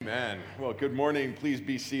Amen. Well, good morning. Please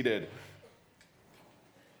be seated.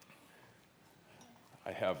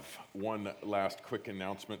 I have one last quick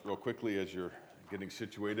announcement real quickly as you're getting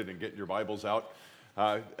situated and getting your Bibles out.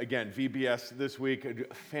 Again, VBS this week,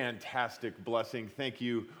 a fantastic blessing. Thank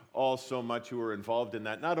you all so much who are involved in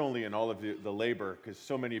that, not only in all of the labor, because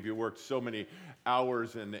so many of you worked so many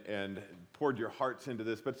hours and poured your hearts into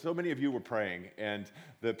this, but so many of you were praying, and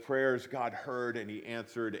the prayers God heard and He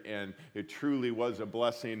answered, and it truly was a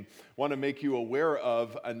blessing. Want to make you aware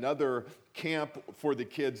of another camp for the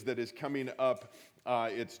kids that is coming up.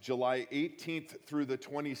 It's July 18th through the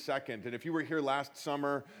 22nd, and if you were here last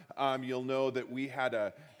summer, you'll know that we had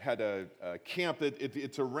a camp that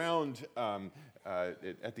it's around.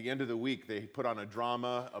 At the end of the week, they put on a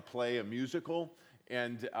drama, a play, a musical.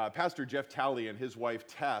 And Pastor Jeff Talley and his wife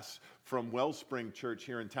Tess from Wellspring Church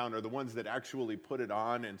here in town are the ones that actually put it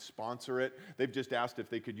on and sponsor it. They've just asked if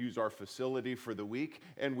they could use our facility for the week,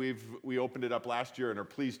 and we opened it up last year and are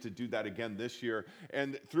pleased to do that again this year.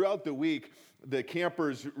 And throughout the week, the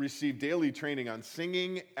campers receive daily training on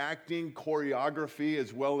singing, acting, choreography,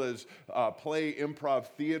 as well as play, improv,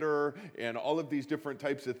 theater, and all of these different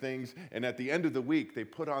types of things. And at the end of the week, they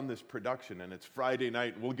put on this production, and it's Friday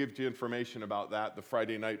night. We'll give you information about that, the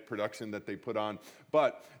Friday night production that they put on.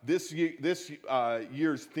 But this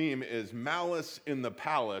year's theme is Malice in the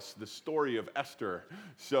Palace, the story of Esther.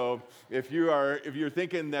 So if you're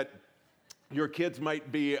thinking that your kids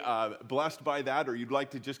might be blessed by that, or you'd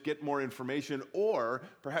like to just get more information, or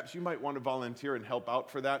perhaps you might want to volunteer and help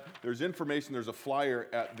out for that, there's information, there's a flyer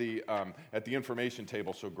at the information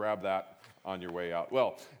table, so grab that on your way out.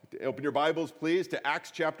 Well, open your Bibles, please, to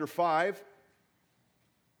Acts chapter 5.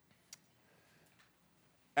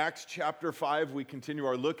 Acts chapter 5, we continue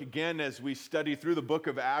our look again as we study through the book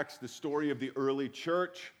of Acts, the story of the early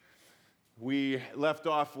church. We left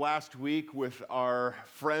off last week with our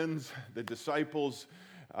friends, the disciples,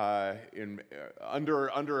 under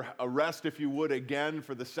arrest, if you would, again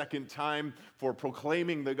for the second time for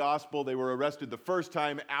proclaiming the gospel. They were arrested the first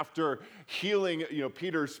time after healing.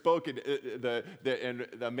 Peter spoke, and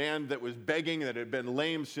the man that was begging, that had been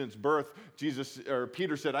lame since birth,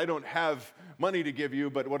 Peter said, "I don't have money to give you,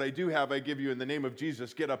 but what I do have, I give you in the name of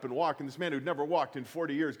Jesus. Get up and walk." And this man who'd never walked in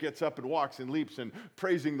 40 years gets up and walks and leaps and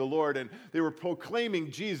praising the Lord. And they were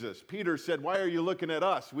proclaiming Jesus. Peter said, "Why are you looking at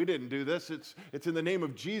us? We didn't do this. It's in the name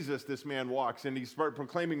of Jesus this man walks." And he started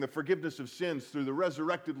proclaiming the forgiveness of sins through the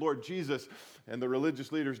resurrected Lord Jesus. And the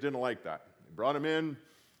religious leaders didn't like that. They brought him in,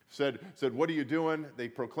 said, "What are you doing?" They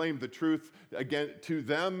proclaimed the truth again to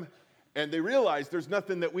them. And they realized there's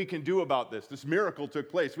nothing that we can do about this. This miracle took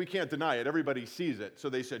place. We can't deny it. Everybody sees it. So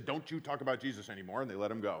they said, "Don't you talk about Jesus anymore." And they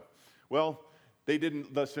let him go. Well, they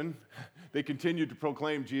didn't listen. They continued to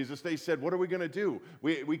proclaim Jesus. They said, "What are we going to do?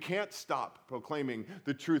 We can't stop proclaiming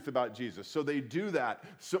the truth about Jesus." So they do that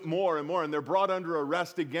more and more, and they're brought under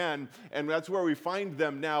arrest again, and that's where we find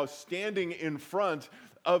them now standing in front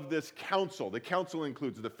of this council. The council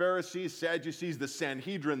includes the Pharisees, Sadducees, the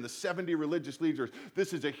Sanhedrin, the 70 religious leaders.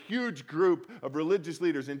 This is a huge group of religious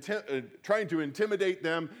leaders trying to intimidate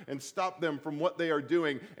them and stop them from what they are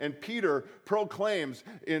doing. And Peter proclaims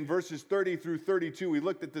in verses 30 through 32, we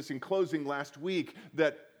looked at this in closing last week,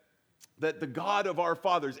 that the God of our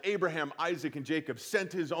fathers, Abraham, Isaac, and Jacob,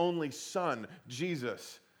 sent his only son,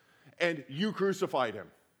 Jesus, and you crucified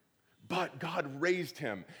him. But God raised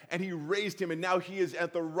him, and He raised him, and now He is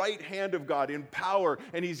at the right hand of God in power,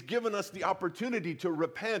 and He's given us the opportunity to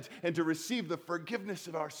repent and to receive the forgiveness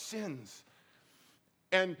of our sins.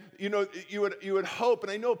 And you would hope,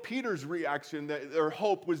 and I know Peter's reaction, their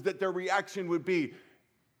hope was that their reaction would be,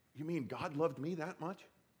 "You mean God loved me that much?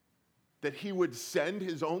 That He would send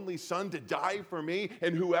His only Son to die for me,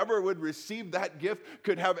 and whoever would receive that gift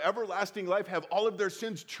could have everlasting life, have all of their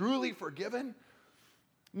sins truly forgiven?"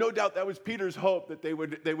 No doubt that was Peter's hope, that they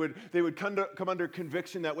would come under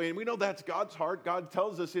conviction that way. And we know that's God's heart. God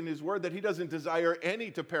tells us in His Word that He doesn't desire any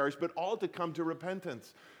to perish, but all to come to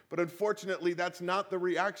repentance. But unfortunately, that's not the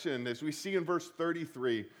reaction, as we see in verse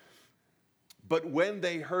 33. "But when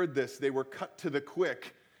they heard this, they were cut to the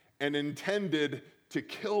quick and intended to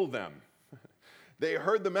kill them." They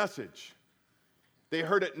heard the message. They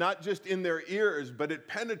heard it not just in their ears, but it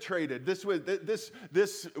penetrated. This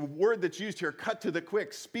word that's used here, "cut to the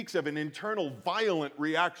quick," speaks of an internal violent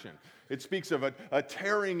reaction. It speaks of a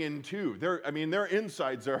tearing in two. Their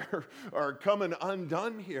insides are coming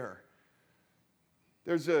undone here.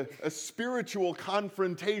 There's a spiritual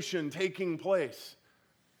confrontation taking place.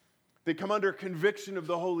 They come under conviction of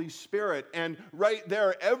the Holy Spirit, and right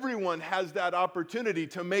there, everyone has that opportunity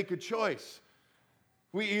to make a choice.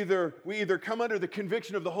 We either come under the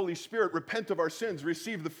conviction of the Holy Spirit, repent of our sins,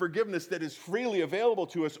 receive the forgiveness that is freely available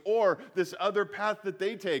to us, or this other path that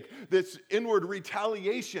they take, this inward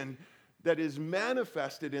retaliation that is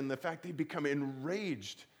manifested in the fact they become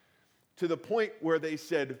enraged to the point where they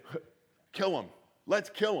said, kill him, let's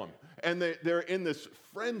kill him. And they're in this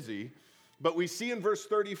frenzy. But we see in verse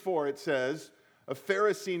 34, it says, a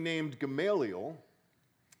Pharisee named Gamaliel,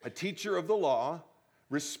 a teacher of the law,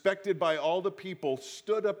 respected by all the people,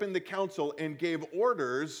 stood up in the council and gave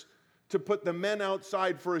orders to put the men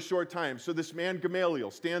outside for a short time. So this man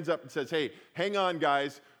Gamaliel stands up and says, hey, hang on,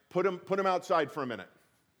 guys, put him outside for a minute.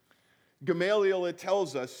 Gamaliel, it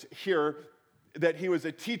tells us here that he was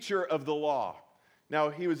a teacher of the law. Now,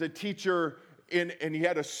 he was a teacher and he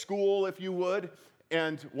had a school, if you would,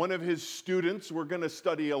 and one of his students we're going to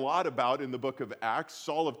study a lot about in the book of Acts,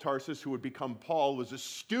 Saul of Tarsus, who would become Paul, was a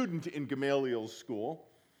student in Gamaliel's school.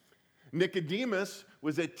 Nicodemus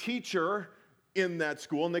was a teacher in that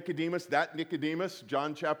school. Nicodemus,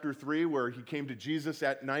 John chapter 3, where he came to Jesus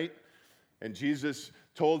at night, and Jesus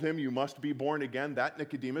told him, you must be born again. That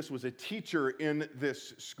Nicodemus was a teacher in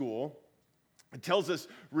this school. It tells us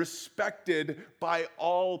respected by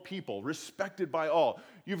all people, respected by all.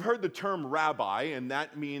 You've heard the term rabbi, and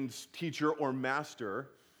that means teacher or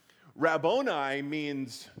master. Rabboni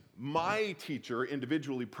means my teacher,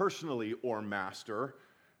 individually, personally, or master.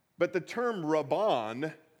 But the term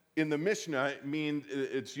Rabban in the Mishnah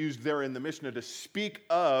it's used there in the Mishnah to speak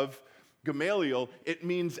of Gamaliel. It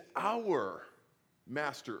means our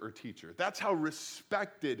master or teacher. That's how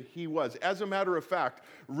respected he was. As a matter of fact,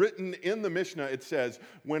 written in the Mishnah, it says,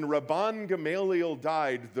 when Rabban Gamaliel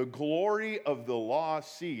died, the glory of the law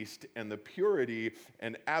ceased, and the purity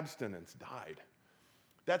and abstinence died.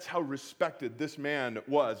 That's how respected this man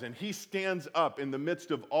was. And he stands up in the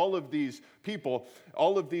midst of all of these people,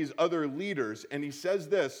 all of these other leaders, and he says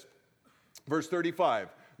this, verse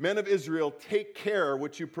 35, men of Israel, take care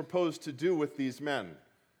what you propose to do with these men.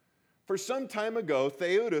 For some time ago,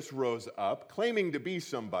 Theudas rose up, claiming to be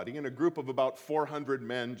somebody, and a group of about 400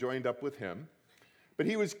 men joined up with him. But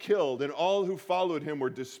he was killed, and all who followed him were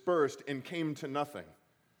dispersed and came to nothing.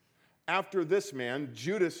 After this man,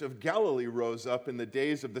 Judas of Galilee rose up in the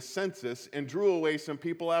days of the census and drew away some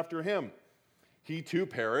people after him. He too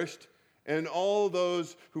perished, and all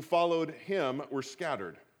those who followed him were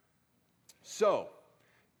scattered. So,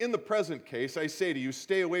 in the present case, I say to you,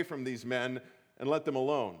 stay away from these men and let them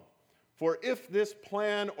alone. For if this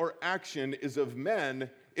plan or action is of men,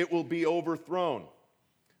 it will be overthrown.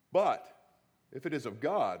 But if it is of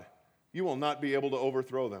God, you will not be able to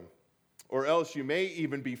overthrow them. Or else you may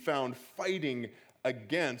even be found fighting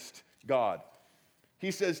against God.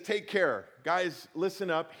 He says, take care. Guys,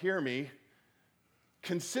 listen up, hear me.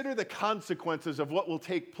 Consider the consequences of what will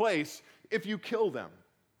take place if you kill them.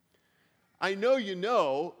 I know you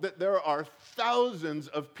know that there are thousands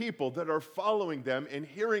of people that are following them and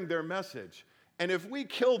hearing their message. And if we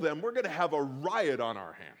kill them, we're going to have a riot on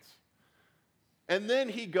our hands. And then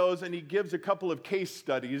he goes and he gives a couple of case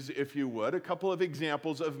studies, if you would, a couple of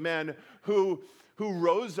examples of men who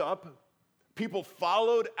rose up, people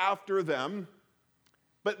followed after them,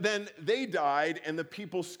 but then they died and the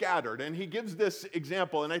people scattered. And he gives this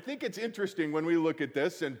example, and I think it's interesting when we look at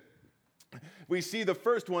this, and we see the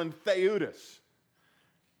first one, Theudas.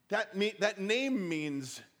 That name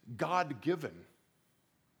means God-given.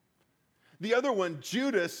 The other one,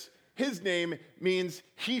 Judas, his name means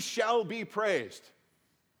he shall be praised.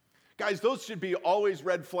 Guys, those should be always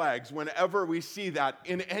red flags whenever we see that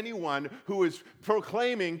in anyone who is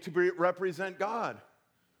proclaiming to represent God.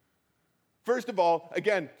 First of all,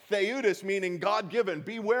 again, Theudas meaning God-given.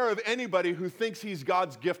 Beware of anybody who thinks he's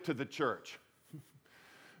God's gift to the church.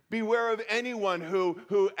 Beware of anyone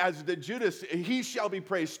who, as the Judas, he shall be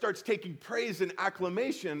praised, starts taking praise and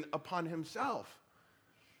acclamation upon himself.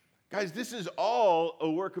 Guys, this is all a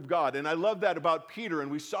work of God. And I love that about Peter,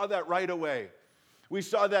 and we saw that right away. We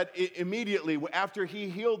saw that immediately after he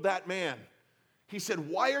healed that man. He said,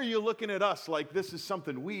 why are you looking at us like this is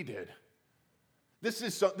something we did? This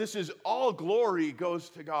is all glory goes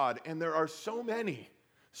to God. And there are so many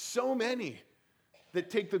that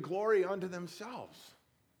take the glory onto themselves.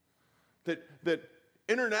 That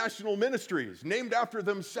international ministries named after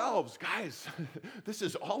themselves. Guys, this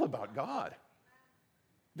is all about God.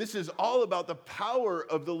 This is all about the power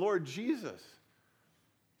of the Lord Jesus.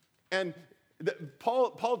 And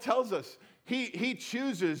Paul tells us he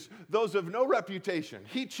chooses those of no reputation.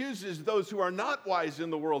 He chooses those who are not wise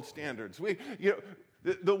in the world's standards.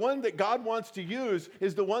 The one that God wants to use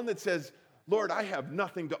is the one that says, Lord, I have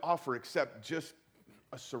nothing to offer except just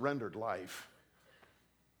a surrendered life.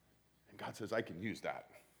 God says, I can use that.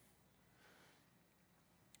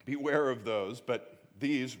 Beware of those, but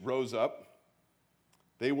these rose up.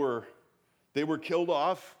 They were killed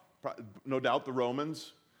off, no doubt the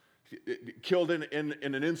Romans, killed in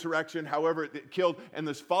an insurrection, however, killed, and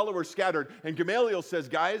this followers scattered. And Gamaliel says,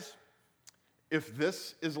 guys, if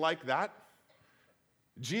this is like that,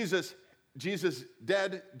 Jesus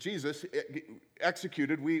dead, Jesus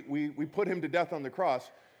executed, we put him to death on the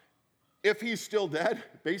cross. If he's still dead,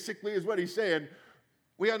 basically is what he's saying,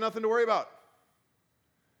 we got nothing to worry about.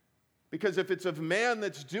 Because if it's of man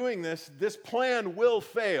that's doing this, this plan will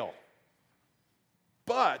fail.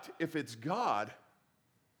 But if it's God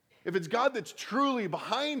that's truly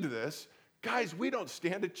behind this, guys, we don't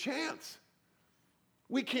stand a chance.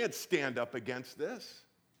 We can't stand up against this.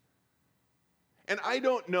 And I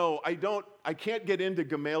don't know, I can't get into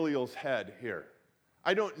Gamaliel's head here.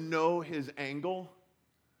 I don't know his angle.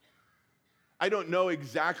 I don't know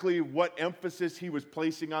exactly what emphasis he was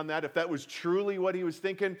placing on that, if that was truly what he was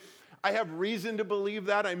thinking. I have reason to believe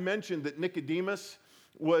that. I mentioned that Nicodemus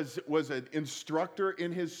was an instructor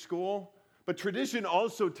in his school, but tradition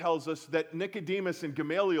also tells us that Nicodemus and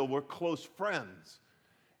Gamaliel were close friends.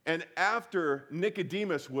 And after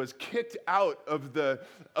Nicodemus was kicked out of the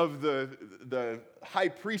high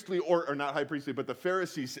priestly or not high priestly, but the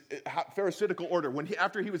Pharisaical order,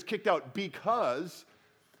 after he was kicked out because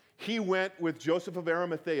he went with Joseph of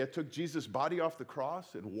Arimathea, took Jesus' body off the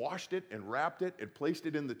cross and washed it and wrapped it and placed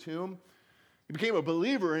it in the tomb. He became a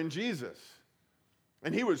believer in Jesus.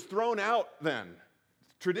 And he was thrown out then.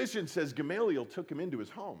 Tradition says Gamaliel took him into his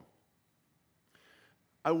home.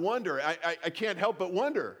 I wonder, I can't help but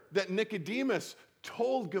wonder that Nicodemus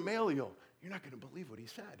told Gamaliel, you're not going to believe what he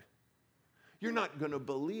said. You're not going to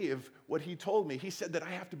believe what he told me. He said that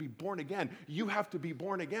I have to be born again. You have to be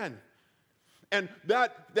born again. And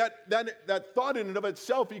that thought in and of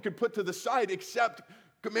itself you could put to the side, except,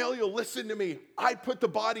 Gamaliel, listen to me. I put the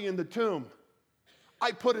body in the tomb.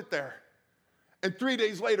 I put it there. And 3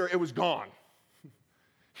 days later, it was gone.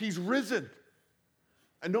 He's risen.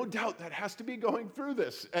 And no doubt that has to be going through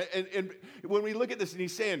this. And when we look at this and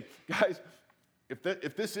he's saying, guys,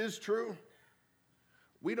 if this is true,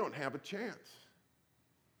 we don't have a chance.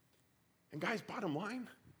 And guys, bottom line,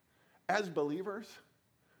 as believers,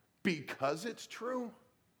 because it's true,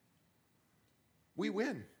 we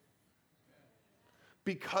win.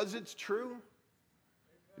 Because it's true,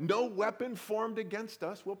 no weapon formed against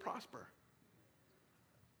us will prosper.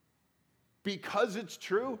 Because it's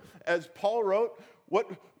true, as Paul wrote,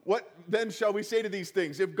 what then shall we say to these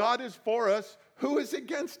things? If God is for us, who is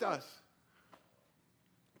against us?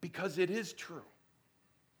 Because it is true.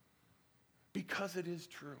 Because it is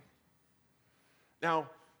true. Now,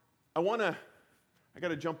 I got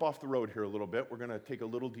to jump off the road here a little bit. We're going to take a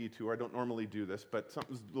little detour. I don't normally do this, but the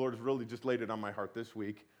Lord has really just laid it on my heart this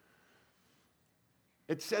week.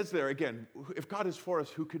 It says there, again, if God is for us,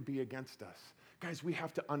 who could be against us? Guys, we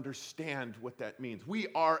have to understand what that means. We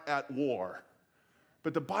are at war.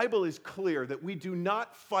 But the Bible is clear that we do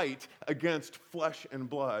not fight against flesh and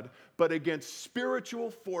blood, but against spiritual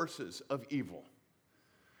forces of evil.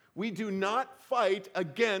 We do not fight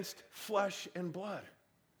against flesh and blood.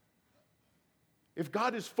 If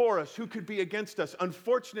God is for us, who could be against us?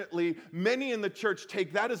 Unfortunately, many in the church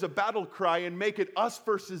take that as a battle cry and make it us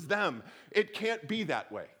versus them. It can't be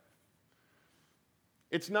that way.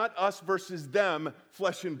 It's not us versus them,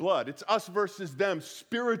 flesh and blood. It's us versus them,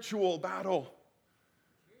 spiritual battle.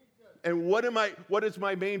 And what is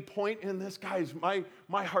my main point in this? Guys,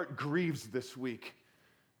 my heart grieves this week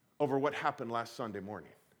over what happened last Sunday morning.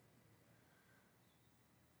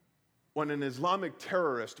 When an Islamic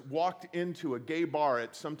terrorist walked into a gay bar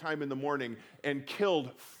at some time in the morning and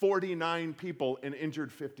killed 49 people and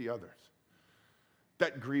injured 50 others.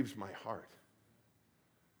 That grieves my heart.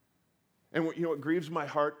 And you know what grieves my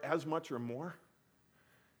heart as much or more?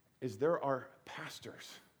 Is there are pastors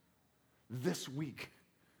this week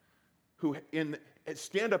who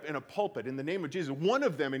stand up in a pulpit in the name of Jesus, one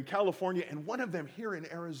of them in California and one of them here in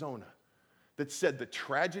Arizona, that said the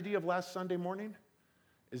tragedy of last Sunday morning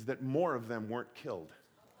is that more of them weren't killed.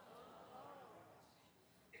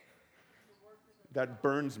 That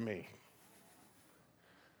burns me.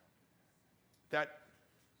 That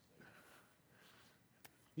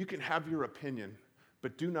you can have your opinion,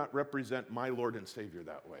 but do not represent my Lord and Savior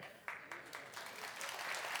that way.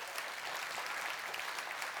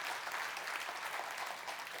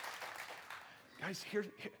 Guys,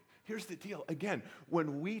 here's the deal. Again,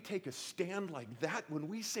 when we take a stand like that, when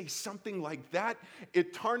we say something like that,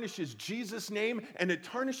 it tarnishes Jesus' name and it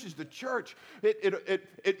tarnishes the church.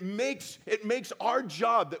 It makes our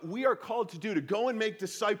job that we are called to do, to go and make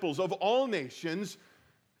disciples of all nations,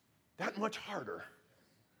 that much harder.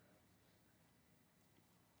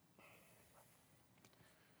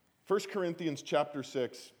 1 Corinthians chapter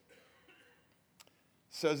 6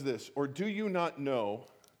 says this, or do you not know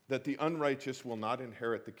that the unrighteous will not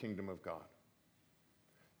inherit the kingdom of God?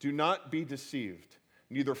 Do not be deceived.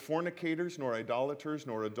 Neither fornicators, nor idolaters,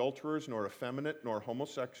 nor adulterers, nor effeminate, nor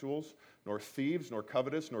homosexuals, nor thieves, nor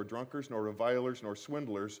covetous, nor drunkards, nor revilers, nor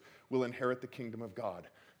swindlers will inherit the kingdom of God.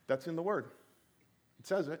 That's in the Word. It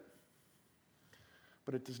says it.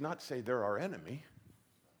 But it does not say they're our enemy.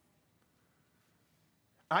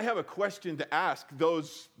 I have a question to ask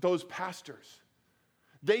those pastors.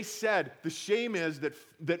 They said the shame is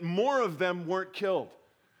that more of them weren't killed.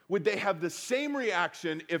 Would they have the same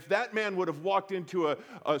reaction if that man would have walked into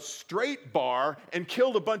a straight bar and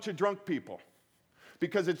killed a bunch of drunk people?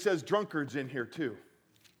 Because it says drunkards in here too.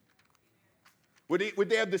 Would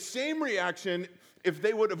they have the same reaction if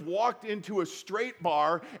they would have walked into a straight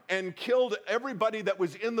bar and killed everybody that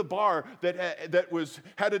was in the bar that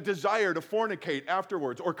had a desire to fornicate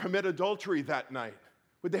afterwards or commit adultery that night?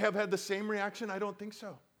 Would they have had the same reaction? I don't think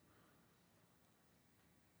so.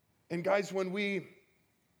 And guys, when we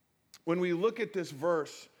look at this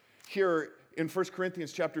verse here in 1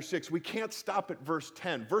 Corinthians chapter 6, we can't stop at verse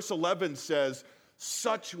 10. Verse 11 says,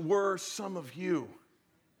 such were some of you,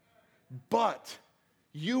 but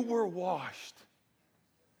you were washed,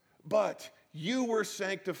 but you were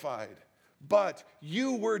sanctified, but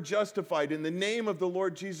you were justified in the name of the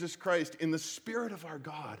Lord Jesus Christ, in the Spirit of our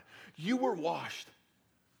God. You were washed.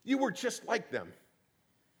 You were just like them.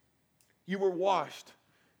 You were washed.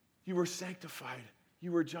 You were sanctified.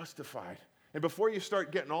 You were justified. And before you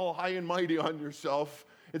start getting all high and mighty on yourself,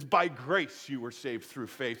 it's by grace you were saved through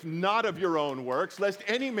faith, not of your own works, lest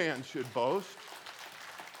any man should boast.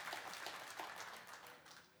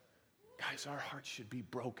 Guys, our hearts should be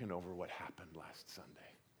broken over what happened last Sunday.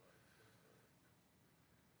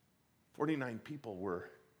 49 people were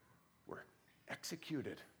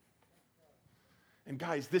executed. And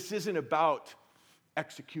guys, this isn't about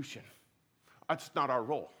execution. That's not our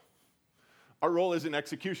role. Our role isn't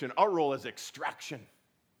execution. Our role is extraction.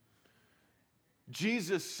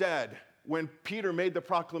 Jesus said, when Peter made the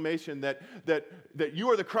proclamation that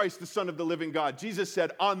you are the Christ, the Son of the living God, Jesus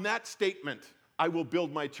said, on that statement, I will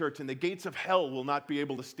build my church, and the gates of hell will not be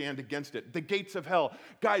able to stand against it. The gates of hell.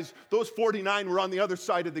 Guys, those 49 were on the other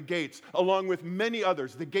side of the gates, along with many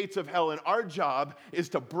others, the gates of hell. And our job is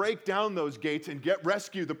to break down those gates and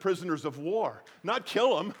rescue the prisoners of war. Not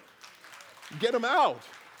kill them, get them out.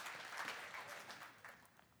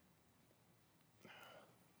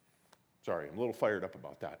 Sorry, I'm a little fired up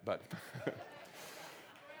about that, but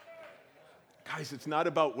guys, it's not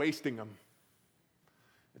about wasting them.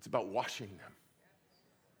 It's about washing them.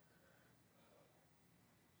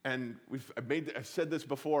 And I've said this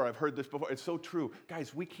before, I've heard this before, it's so true.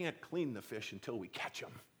 Guys, we can't clean the fish until we catch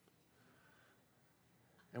them.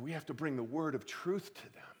 And we have to bring the word of truth to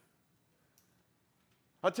them.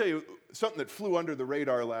 I'll tell you something that flew under the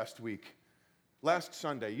radar last week. Last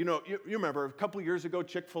Sunday, you remember a couple years ago,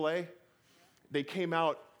 Chick-fil-A, they came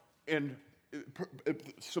out and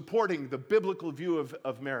supporting the biblical view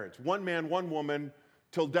of marriage. One man, one woman,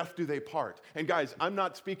 till death do they part. And guys, I'm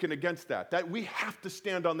not speaking against that. That we have to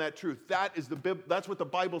stand on that truth. That's what the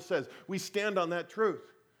Bible says. We stand on that truth.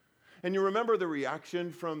 And you remember the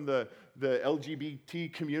reaction from the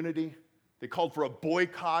LGBT community? They called for a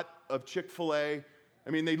boycott of Chick-fil-A. I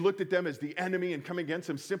mean, they looked at them as the enemy and come against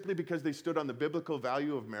them simply because they stood on the biblical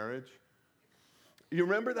value of marriage. You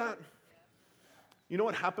remember that? You know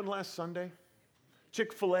what happened last Sunday?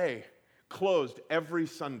 Chick-fil-A closed every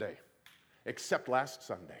Sunday except last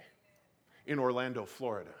Sunday in Orlando,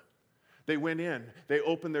 Florida. They went in, they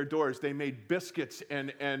opened their doors, they made biscuits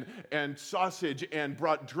and sausage and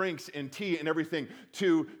brought drinks and tea and everything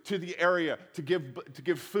to the area to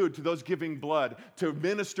give food to those giving blood, to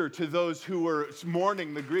minister to those who were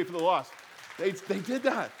mourning the grief of the lost. They did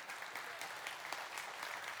that.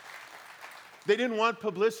 They didn't want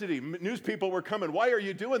publicity. News people were coming. Why are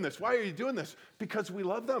you doing this? Why are you doing this? Because we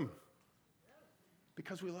love them.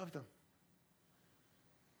 Because we love them.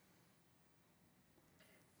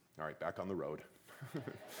 All right, back on the road.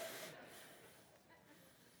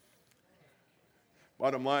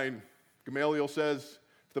 Bottom line, Gamaliel says,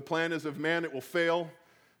 if the plan is of man, it will fail,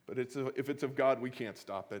 but if it's of God, we can't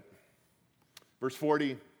stop it. Verse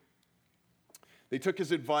 40, they took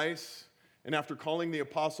his advice And after calling the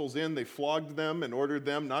apostles in, they flogged them and ordered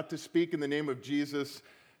them not to speak in the name of Jesus,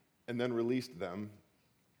 and then released them.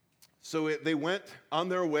 So they went on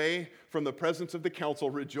their way from the presence of the council,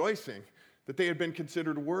 rejoicing that they had been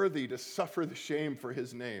considered worthy to suffer the shame for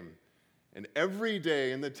his name. And every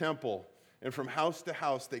day in the temple and from house to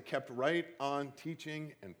house, they kept right on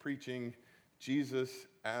teaching and preaching Jesus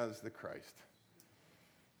as the Christ.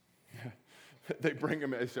 They bring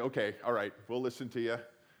him in and say, okay, all right, we'll listen to you.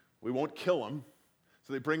 We won't kill him.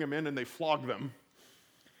 So they bring him in and they flog them.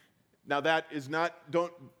 Now that is not,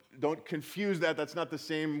 don't confuse that. That's not the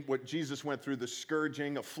same what Jesus went through, the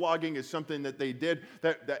scourging. A flogging is something that they did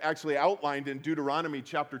that actually outlined in Deuteronomy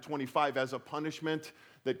chapter 25 as a punishment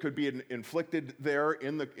that could be inflicted there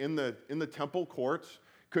in the temple courts.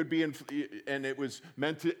 Could be, and it was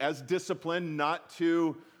meant to, as discipline, not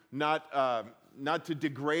to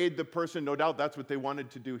degrade the person. No doubt that's what they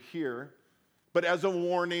wanted to do here. But as a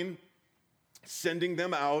warning, sending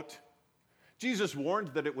them out. Jesus warned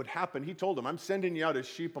that it would happen. He told them, I'm sending you out as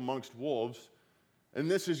sheep amongst wolves, and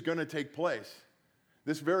this is going to take place.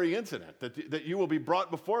 This very incident, that you will be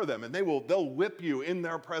brought before them, and they'll whip you in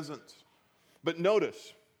their presence. But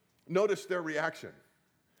notice their reaction.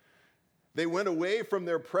 They went away from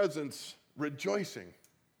their presence rejoicing.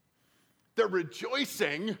 They're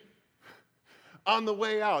rejoicing on the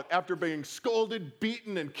way out after being scolded,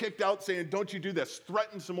 beaten, and kicked out, saying, don't you do this,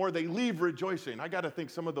 threaten some more. They leave rejoicing. I got to think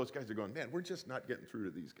some of those guys are going, man, we're just not getting through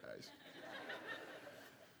to these guys.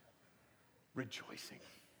 Rejoicing.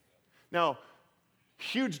 Now,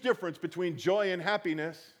 huge difference between joy and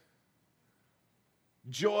happiness.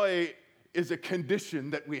 Joy is a condition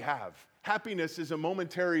that we have. Happiness is a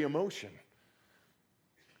momentary emotion.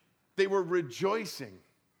 They were rejoicing.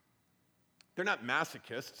 They're not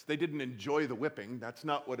masochists. They didn't enjoy the whipping. That's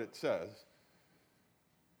not what it says.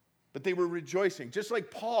 But they were rejoicing. Just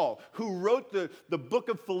like Paul, who wrote the book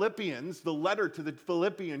of Philippians, the letter to the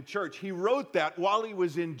Philippian church, he wrote that while he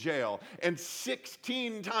was in jail. And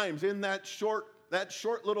 16 times in that short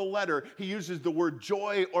little letter, he uses the word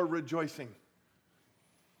joy or rejoicing.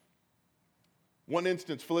 One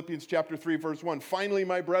instance, Philippians chapter 3, verse 1. Finally,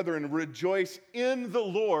 my brethren, rejoice in the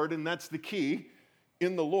Lord, and that's the key,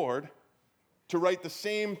 in the Lord. To write the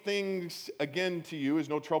same things again to you is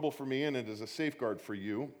no trouble for me, and it is a safeguard for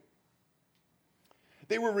you.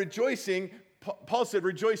 They were rejoicing. Paul said,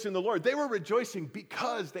 rejoice in the Lord. They were rejoicing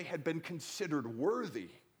because they had been considered worthy.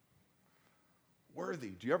 Worthy.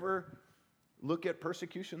 Do you ever look at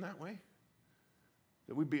persecution that way?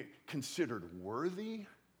 That we'd be considered worthy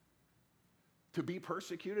to be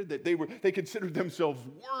persecuted? That they considered themselves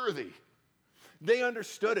worthy. They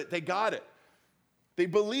understood it. They got it. They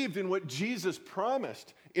believed in what Jesus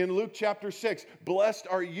promised in Luke chapter 6. Blessed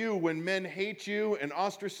are you when men hate you and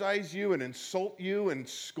ostracize you and insult you and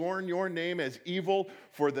scorn your name as evil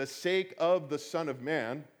for the sake of the Son of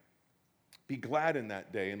Man. Be glad in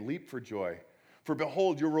that day and leap for joy. For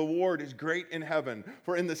behold, your reward is great in heaven.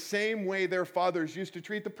 For in the same way their fathers used to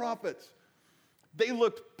treat the prophets. They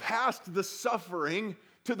looked past the suffering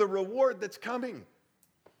to the reward that's coming.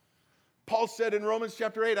 Paul said in Romans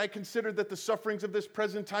chapter 8, I consider that the sufferings of this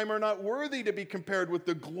present time are not worthy to be compared with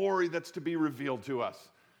the glory that's to be revealed to us.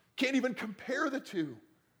 Can't even compare the two.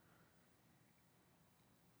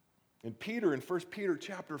 And Peter in 1 Peter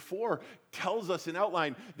chapter 4 tells us in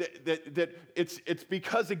outline that it's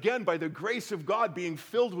because, again, by the grace of God being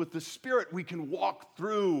filled with the Spirit, we can walk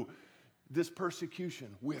through this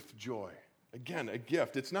persecution with joy. Again, a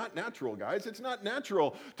gift. It's not natural, guys. It's not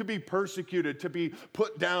natural to be persecuted, to be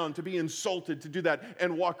put down, to be insulted, to do that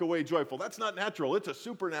and walk away joyful. That's not natural. It's a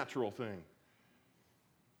supernatural thing.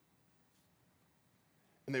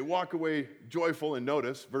 And they walk away joyful, and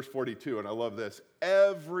notice, verse 42, and I love this,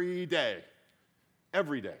 every day,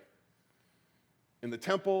 in the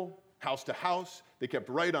temple, house to house, they kept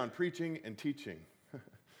right on preaching and teaching.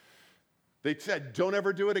 They said, don't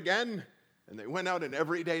ever do it again. And they went out, and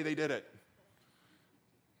every day they did it.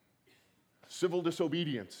 Civil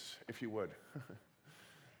disobedience, if you would.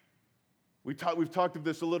 We've talked of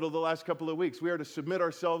this a little the last couple of weeks. We are to submit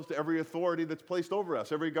ourselves to every authority that's placed over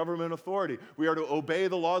us, every government authority. We are to obey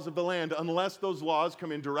the laws of the land unless those laws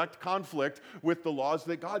come in direct conflict with the laws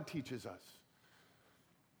that God teaches us.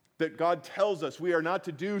 That God tells us we are not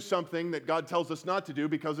to do something that God tells us not to do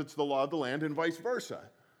because it's the law of the land and vice versa.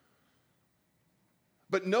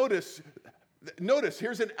 But notice,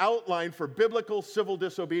 here's an outline for biblical civil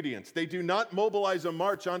disobedience. They do not mobilize a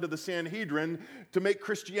march onto the Sanhedrin to make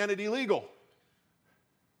Christianity legal.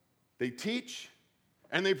 They teach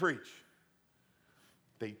and they preach.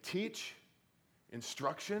 They teach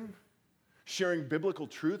instruction. sharing biblical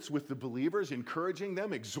truths with the believers, encouraging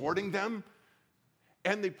them, exhorting them,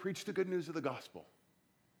 and they preach the good news of the gospel.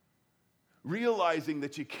 Realizing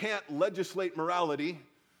that you can't legislate morality,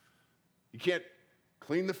 you can't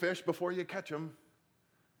clean the fish before you catch them.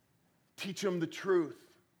 Teach them the truth.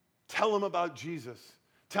 Tell them about Jesus.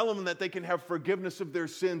 Tell them that they can have forgiveness of their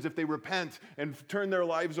sins if they repent and turn their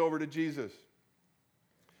lives over to Jesus.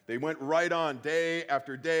 They went right on day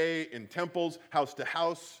after day in temples, house to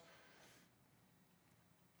house.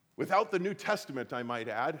 Without the New Testament, I might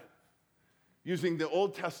add, using the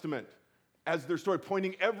Old Testament as their story,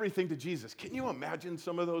 pointing everything to Jesus. Can you imagine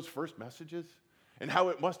some of those first messages and how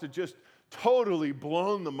it must have just totally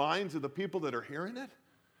blown the minds of the people that are hearing it?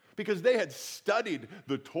 Because they had studied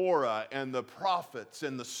the Torah and the prophets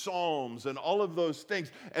and the Psalms and all of those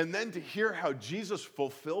things. And then to hear how Jesus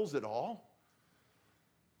fulfills it all.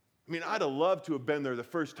 I mean, I'd have loved to have been there the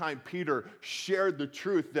first time Peter shared the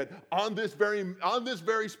truth that on this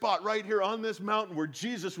very spot right here on this mountain where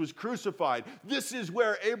Jesus was crucified, this is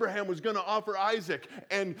where Abraham was going to offer Isaac.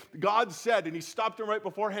 And God said, and he stopped him right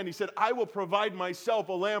beforehand, he said, I will provide myself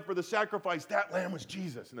a lamb for the sacrifice. That lamb was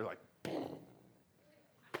Jesus. And they're like,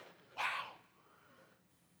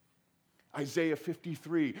 Isaiah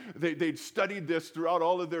 53, they'd studied this throughout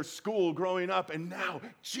all of their school growing up, and now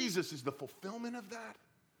Jesus is the fulfillment of that.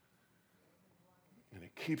 And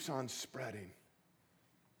it keeps on spreading.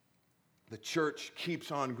 The church keeps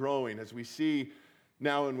on growing as we see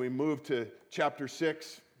now, and we move to chapter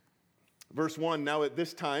 6, verse 1. Now at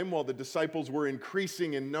this time, while the disciples were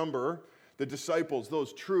increasing in number, the disciples,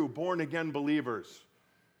 those true born-again believers,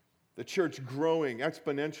 the church growing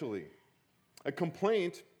exponentially, a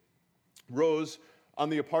complaint rose on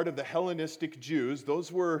the part of the Hellenistic Jews.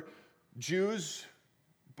 Those were Jews,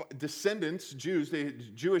 descendants, Jews, they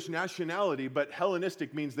Jewish nationality, but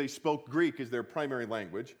Hellenistic means they spoke Greek as their primary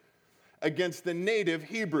language, against the native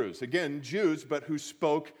Hebrews. Again, Jews, but who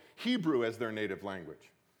spoke Hebrew as their native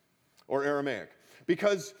language, or Aramaic,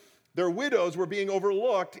 because their widows were being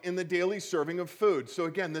overlooked in the daily serving of food. So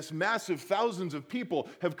again, this massive thousands of people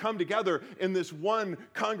have come together in this one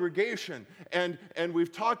congregation. And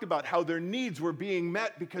we've talked about how their needs were being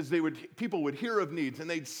met because people would hear of needs and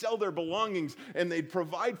they'd sell their belongings and they'd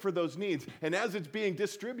provide for those needs. And as it's being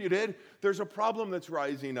distributed, there's a problem that's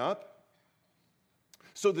rising up.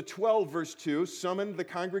 So the 12, verse 2, summoned the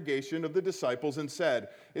congregation of the disciples and said,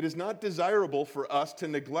 it is not desirable for us to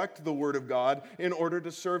neglect the word of God in order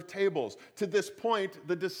to serve tables. To this point,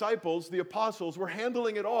 the disciples, the apostles, were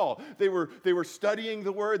handling it all. They were studying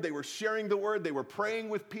the word, they were sharing the word, they were praying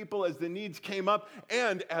with people as the needs came up,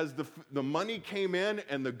 and as the money came in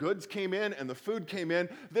and the goods came in and the food came in,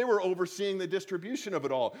 they were overseeing the distribution of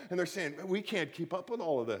it all. And they're saying, we can't keep up with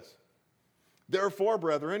all of this. Therefore,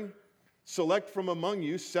 brethren, select from among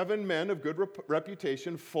you 7 men of good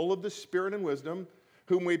reputation, full of the Spirit and wisdom,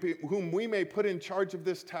 whom we may put in charge of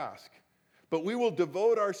this task. But we will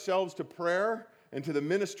devote ourselves to prayer and to the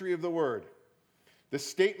ministry of the word. The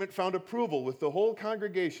statement found approval with the whole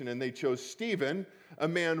congregation, and they chose Stephen, a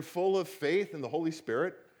man full of faith and the Holy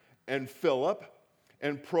Spirit, and Philip,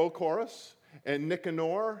 and Prochorus, and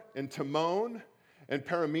Nicanor, and Timon, and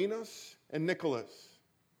Paramenos, and Nicholas,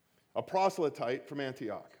 a proselyte from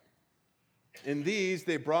Antioch. And these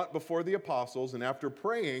they brought before the apostles, and after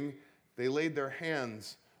praying, they laid their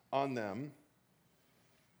hands on them.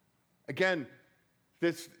 Again,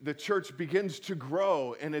 the church begins to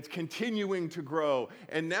grow, and it's continuing to grow.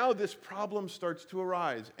 And now this problem starts to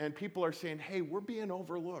arise, and people are saying, hey, we're being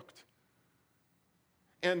overlooked.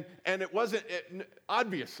 And it wasn't,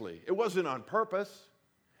 obviously, it wasn't on purpose.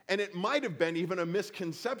 And it might have been even a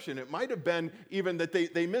misconception. It might have been even that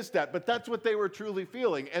they missed that, but that's what they were truly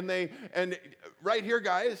feeling. And right here,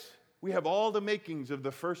 guys, we have all the makings of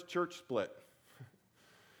the first church split.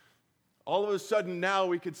 All of a sudden now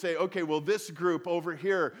we could say, okay, well, this group over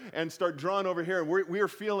here, and start drawing over here, and we're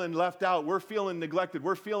feeling left out. We're feeling neglected.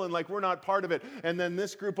 We're feeling like we're not part of it. And then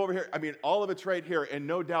this group over here, I mean, all of it's right here. And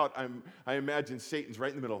no doubt, I imagine Satan's right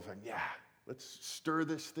in the middle of it. Yeah. Let's stir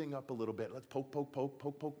this thing up a little bit. Let's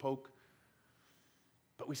poke.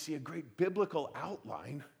 But we see a great biblical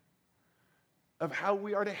outline of how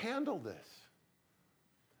we are to handle this.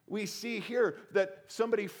 We see here that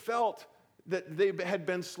somebody felt that they had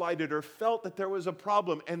been slighted or felt that there was a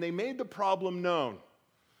problem, and they made the problem known.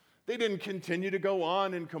 They didn't continue to go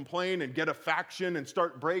on and complain and get a faction and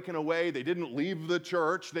start breaking away. They didn't leave the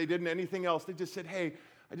church. They didn't anything else. They just said, hey,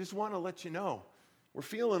 I just want to let you know. We're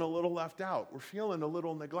feeling a little left out. We're feeling a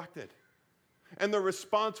little neglected. And the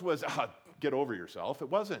response was, get over yourself. It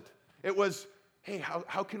wasn't. It was, hey,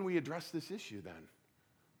 how can we address this issue then?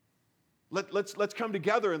 Let's come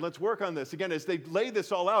together and let's work on this. Again, as they lay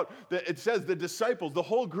this all out, it says the disciples, the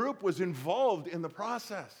whole group was involved in the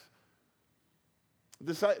process.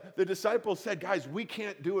 The disciples said, guys, we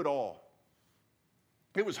can't do it all.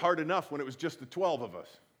 It was hard enough when it was just the 12 of us.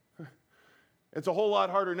 It's a whole lot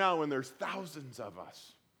harder now when there's thousands of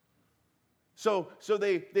us. So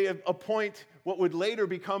they appoint what would later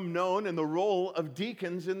become known in the role of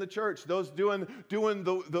deacons in the church, those doing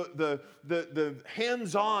the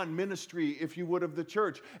hands-on ministry, if you would, of the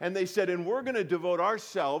church. And they said, and we're going to devote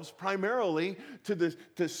ourselves primarily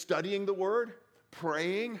to studying the Word,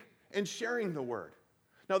 praying, and sharing the Word.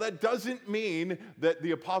 Now, that doesn't mean that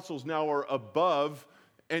the apostles now are above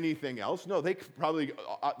anything else. No, they probably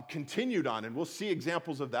continued on, and we'll see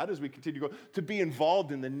examples of that as we continue to be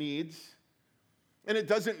involved in the needs. And it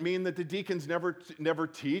doesn't mean that the deacons never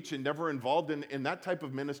teach and never involved in that type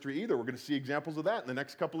of ministry either. We're going to see examples of that in the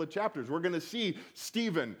next couple of chapters. We're going to see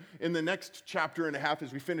Stephen in the next chapter and a half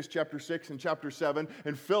as we finish chapter 6 and chapter 7,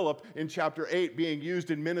 and Philip in chapter 8 being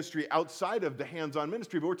used in ministry outside of the hands-on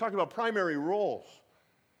ministry. But we're talking about primary roles,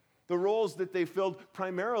 the roles that they filled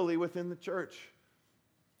primarily within the church.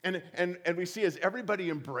 And we see as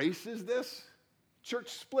everybody embraces this, church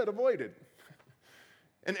split avoided.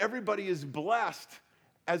 And everybody is blessed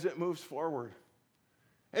as it moves forward.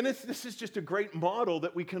 And this is just a great model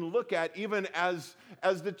that we can look at even as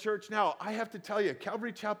the church now. I have to tell you,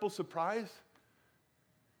 Calvary Chapel Surprise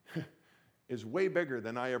is way bigger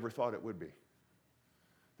than I ever thought it would be.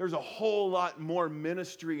 There's a whole lot more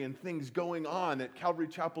ministry and things going on at Calvary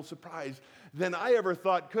Chapel Surprise than I ever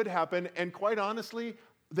thought could happen, and quite honestly,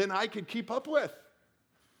 than I could keep up with.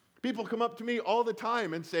 People come up to me all the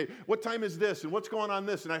time and say, what time is this? And what's going on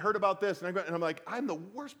this? And I heard about this. And I'm like, I'm the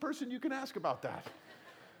worst person you can ask about that.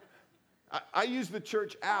 I use the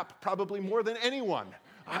church app probably more than anyone.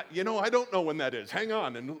 I don't know when that is. Hang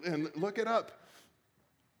on and look it up.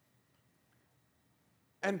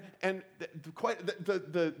 And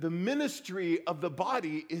the ministry of the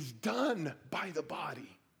body is done by the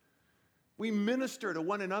body. We minister to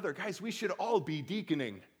one another. Guys, we should all be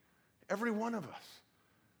deaconing, every one of us.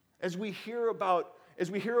 As we hear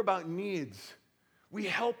about needs, we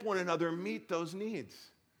help one another meet those needs.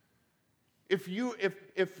 If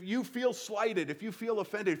you feel slighted, if you feel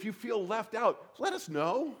offended, if you feel left out, let us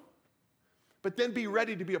know. But then be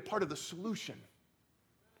ready to be a part of the solution.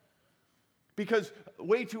 Because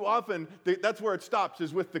way too often, that's where it stops,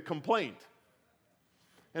 is with the complaint.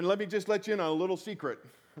 And let me just let you in on a little secret.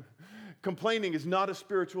 Complaining is not a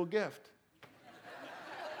spiritual gift.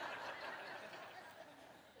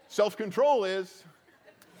 Self-control is.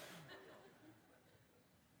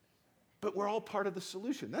 But we're all part of the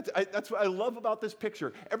solution. That's what I love about this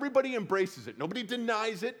picture. Everybody embraces it. Nobody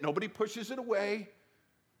denies it. Nobody pushes it away.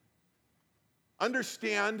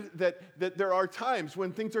 Understand that there are times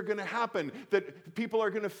when things are going to happen, that people are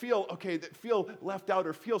going to feel left out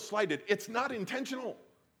or feel slighted. It's not intentional,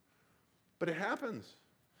 but it happens.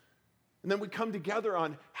 And then we come together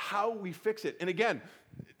on how we fix it. And again,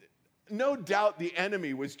 no doubt the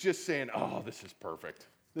enemy was just saying, oh, this is perfect.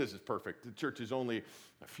 This is perfect. The church is only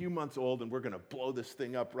a few months old and we're going to blow this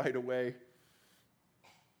thing up right away.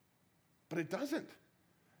 But it doesn't.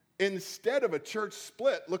 Instead of a church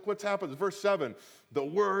split, look what's happened. Verse 7, the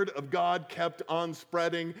word of God kept on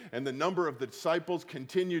spreading, and the number of the disciples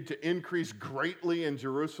continued to increase greatly in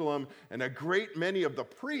Jerusalem, and a great many of the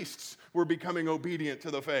priests were becoming obedient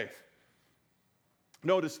to the faith.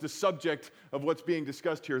 Notice the subject of what's being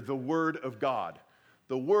discussed here, the word of God.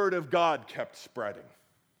 The word of God kept spreading.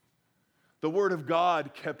 The word of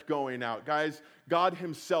God kept going out. Guys, God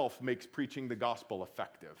himself makes preaching the gospel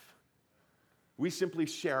effective. We simply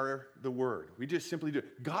share the word. We just simply do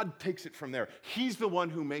it. God takes it from there. He's the one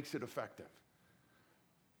who makes it effective.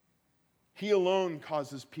 He alone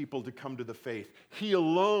causes people to come to the faith. He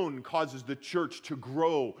alone causes the church to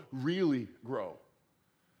grow, really grow.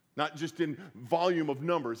 Not just in volume of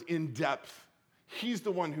numbers, in depth. He's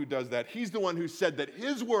the one who does that. He's the one who said that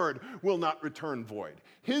his word will not return void.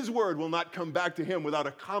 His word will not come back to him without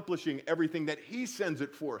accomplishing everything that he sends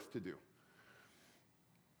it forth to do.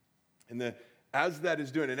 And as that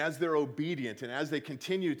is doing, and as they're obedient, and as they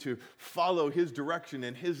continue to follow his direction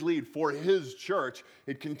and his lead for his church,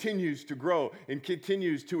 it continues to grow and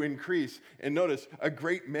continues to increase. And notice, a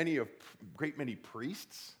great many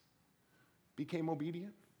priests became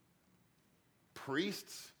obedient.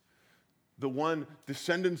 Priests,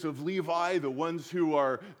 descendants of Levi, the ones who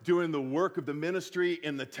are doing the work of the ministry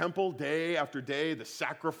in the temple day after day, the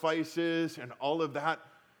sacrifices and all of that.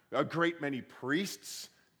 A great many priests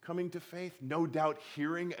coming to faith, no doubt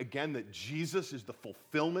hearing again that Jesus is the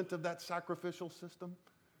fulfillment of that sacrificial system.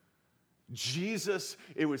 Jesus,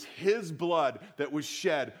 it was his blood that was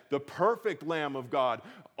shed, the perfect Lamb of God.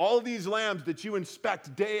 All these lambs that you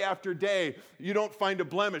inspect day after day, you don't find a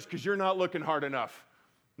blemish because you're not looking hard enough.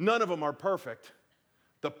 None of them are perfect.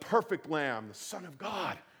 The perfect Lamb, the Son of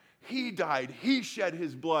God, he died, he shed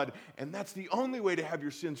his blood, and that's the only way to have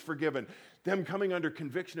your sins forgiven. Them coming under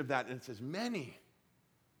conviction of that, and it says many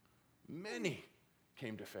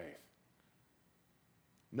came to faith.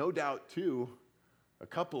 No doubt, too, a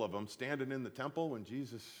couple of them standing in the temple when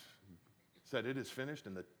Jesus said it is finished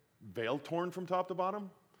and the veil torn from top to bottom,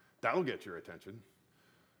 that'll get your attention.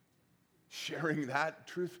 Sharing that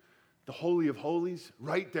truth, the Holy of Holies,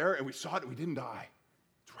 right there, and we saw it and we didn't die.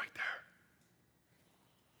 It's right there.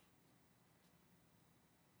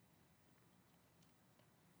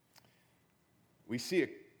 We see a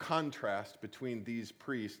contrast between these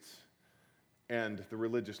priests and the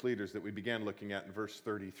religious leaders that we began looking at in verse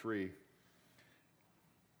 33.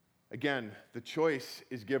 Again, the choice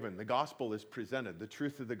is given. The gospel is presented. The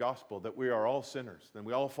truth of the gospel, that we are all sinners, and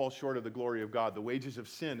we all fall short of the glory of God. The wages of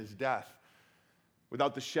sin is death.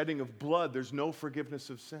 Without the shedding of blood, there's no forgiveness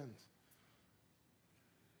of sins.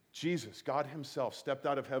 Jesus, God himself, stepped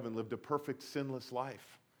out of heaven, lived a perfect, sinless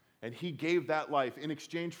life. And he gave that life in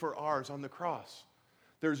exchange for ours on the cross.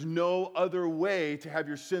 There's no other way to have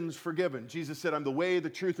your sins forgiven. Jesus said, I'm the way, the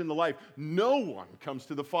truth, and the life. No one comes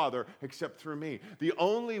to the Father except through me. The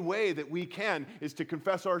only way that we can is to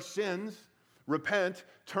confess our sins, repent,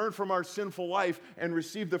 turn from our sinful life, and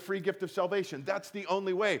receive the free gift of salvation. That's the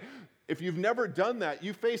only way. If you've never done that,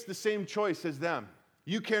 you face the same choice as them.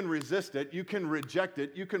 You can resist it. You can reject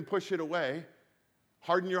it. You can push it away,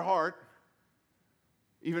 harden your heart,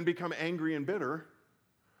 even become angry and bitter,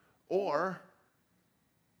 or,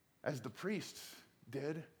 as the priests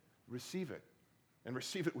did, receive it, and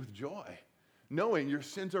receive it with joy, knowing your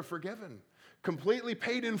sins are forgiven, completely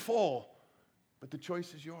paid in full, but the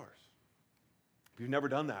choice is yours. If you've never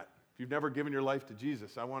done that, if you've never given your life to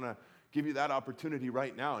Jesus, I want to give you that opportunity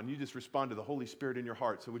right now, and you just respond to the Holy Spirit in your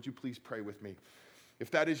heart. So would you please pray with me?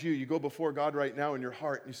 If that is you, you go before God right now in your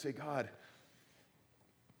heart, and you say, God,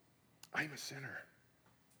 I'm a sinner,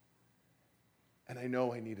 and I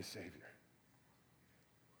know I need a Savior.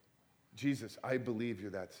 Jesus, I believe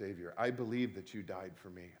you're that Savior. I believe that you died for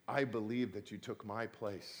me. I believe that you took my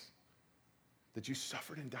place, that you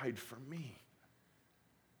suffered and died for me.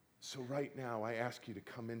 So right now, I ask you to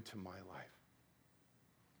come into my life.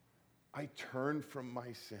 I turn from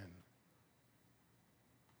my sin,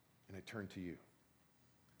 and I turn to you.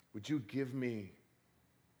 Would you give me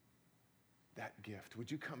that gift?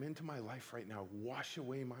 Would you come into my life right now, wash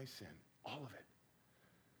away my sin, all of it,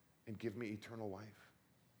 and give me eternal life?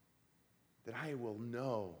 That I will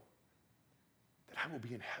know that I will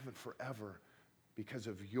be in heaven forever because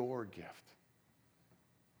of your gift,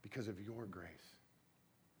 because of your grace.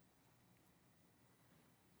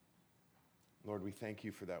 Lord, we thank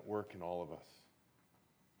you for that work in all of us.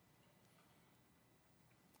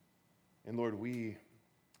 And Lord, we,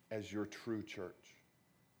 as your true church,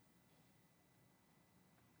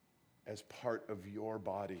 as part of your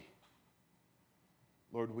body,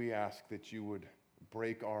 Lord, we ask that you would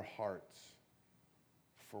break our hearts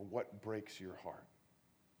for what breaks your heart.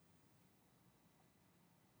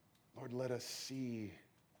 Lord, let us see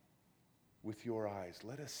with your eyes.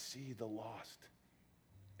 Let us see the lost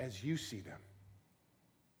as you see them.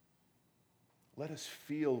 Let us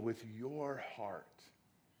feel with your heart.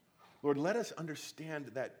 Lord, let us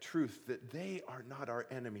understand that truth that they are not our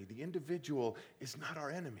enemy. The individual is not our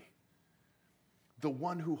enemy. The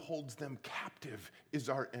one who holds them captive is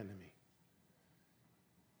our enemy.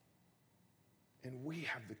 And we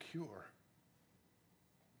have the cure.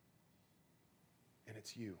 And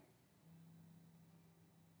it's you.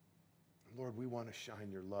 Lord, we want to shine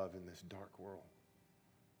your love in this dark world.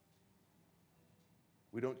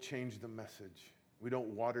 We don't change the message. We don't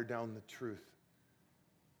water down the truth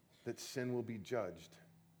that sin will be judged.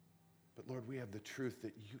 But Lord, we have the truth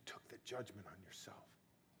that you took the judgment on yourself.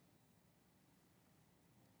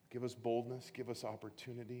 Give us boldness, give us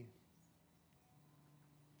opportunity.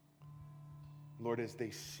 Lord, as they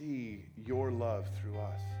see your love through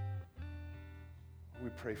us, we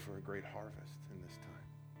pray for a great harvest in this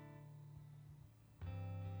time.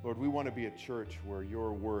 Lord, we want to be a church where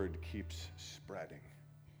your word keeps spreading.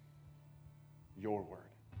 Your word.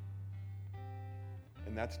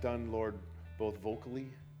 And that's done, Lord, both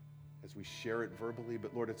vocally, as we share it verbally,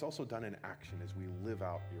 but Lord, it's also done in action as we live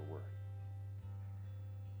out your word.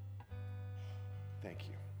 Thank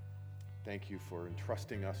you. Thank you for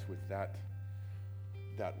entrusting us with that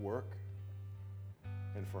work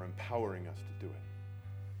and for empowering us to do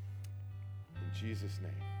it. In Jesus'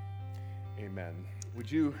 name, Amen.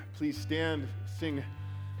 Would you please stand, sing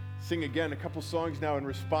again a couple songs now in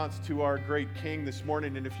response to our great King this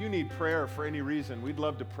morning. And if you need prayer for any reason, we'd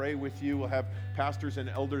love to pray with you. We'll have pastors and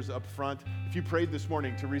elders up front. If you prayed this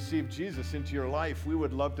morning to receive Jesus into your life, we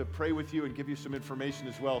would love to pray with you and give you some information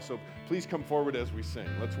as well. So please come forward as we sing.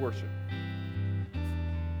 Let's worship.